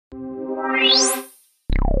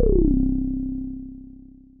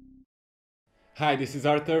Hi, this is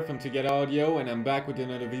Arthur from Together Audio, and I'm back with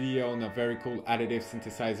another video on a very cool additive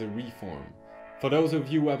synthesizer RE4ORM. For those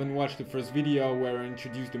of you who haven't watched the first video where I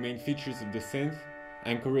introduced the main features of the synth, I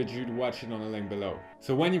encourage you to watch it on the link below.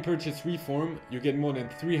 So when you purchase RE4ORM, you get more than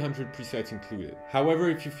 300 presets included. However,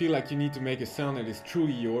 if you feel like you need to make a sound that is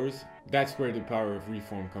truly yours, that's where the power of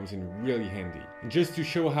RE4ORM comes in really handy. And just to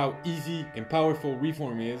show how easy and powerful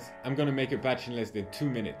RE4ORM is, I'm gonna make a patch in less than 2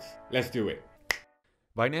 minutes. Let's do it.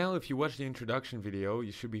 By now, if you watched the introduction video,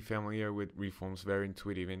 you should be familiar with RE4ORM's very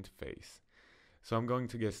intuitive interface. So I'm going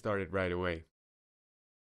to get started right away.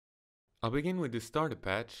 I'll begin with the starter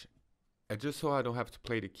patch, and just so I don't have to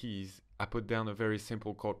play the keys, I put down a very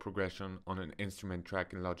simple chord progression on an instrument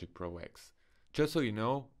track in Logic Pro X. Just so you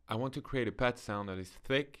know, I want to create a patch sound that is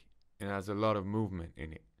thick and has a lot of movement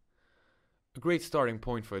in it. A great starting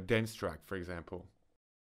point for a dance track, for example.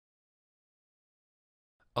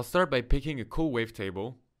 I'll start by picking a cool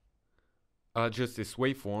wavetable. I'll adjust this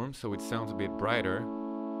waveform so it sounds a bit brighter.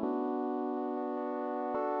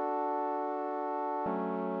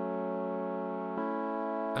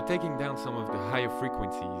 I'm taking down some of the higher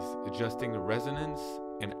frequencies, adjusting the resonance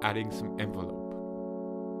and adding some envelope.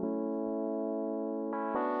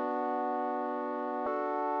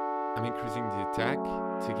 I'm increasing the attack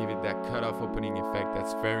to give it that cut-off opening effect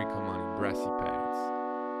that's very common in brassy pads.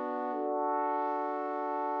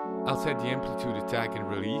 I'll set the amplitude attack and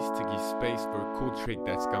release to give space for a cool trick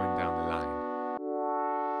that's coming down the line.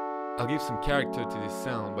 I'll give some character to this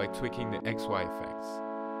sound by tweaking the XY effects.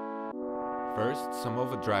 First, some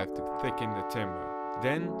overdrive to thicken the timbre.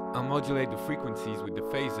 Then, I'll modulate the frequencies with the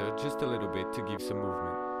phaser just a little bit to give some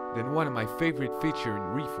movement. Then one of my favorite features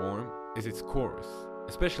in RE4ORM is its chorus,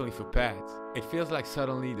 especially for pads. It feels like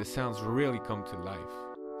suddenly the sounds really come to life.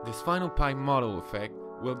 This final pipe model effect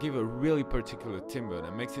will give a really particular timbre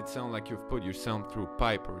that makes it sound like you've put your sound through a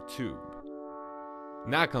pipe or a tube.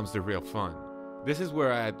 Now comes the real fun. This is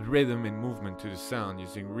where I add rhythm and movement to the sound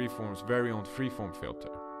using RE4ORM's very own freeform filter.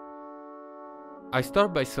 I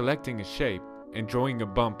start by selecting a shape and drawing a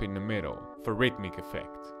bump in the middle for rhythmic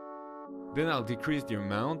effect. Then I'll decrease the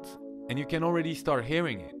amount and you can already start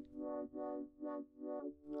hearing it.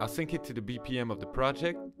 I'll sync it to the BPM of the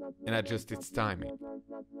project and adjust its timing.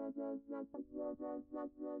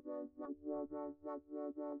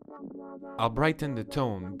 I'll brighten the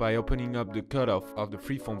tone by opening up the cutoff of the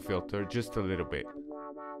freeform filter just a little bit.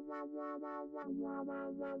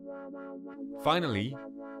 Finally,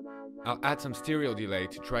 I'll add some stereo delay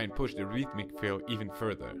to try and push the rhythmic feel even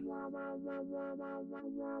further.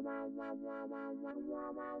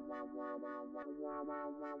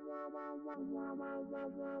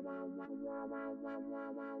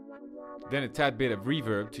 Then a tad bit of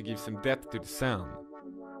reverb to give some depth to the sound.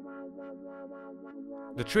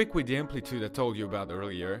 The trick with the amplitude I told you about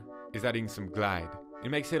earlier is adding some glide. It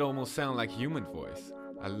makes it almost sound like human voice.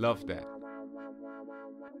 I love that.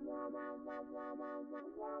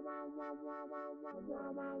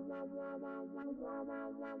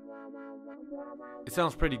 It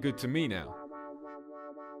sounds pretty good to me now.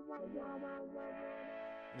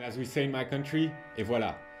 And as we say in my country, et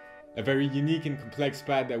voilà. A very unique and complex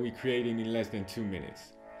pad that we created in less than 2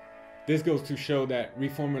 minutes. This goes to show that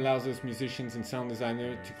RE4ORM allows us musicians and sound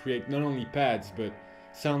designers to create not only pads, but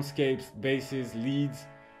soundscapes, basses, leads,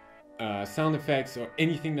 sound effects, or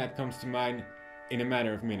anything that comes to mind in a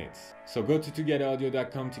matter of minutes. So go to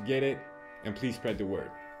togetheraudio.com to get it, and please spread the word.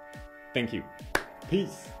 Thank you.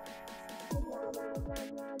 Peace.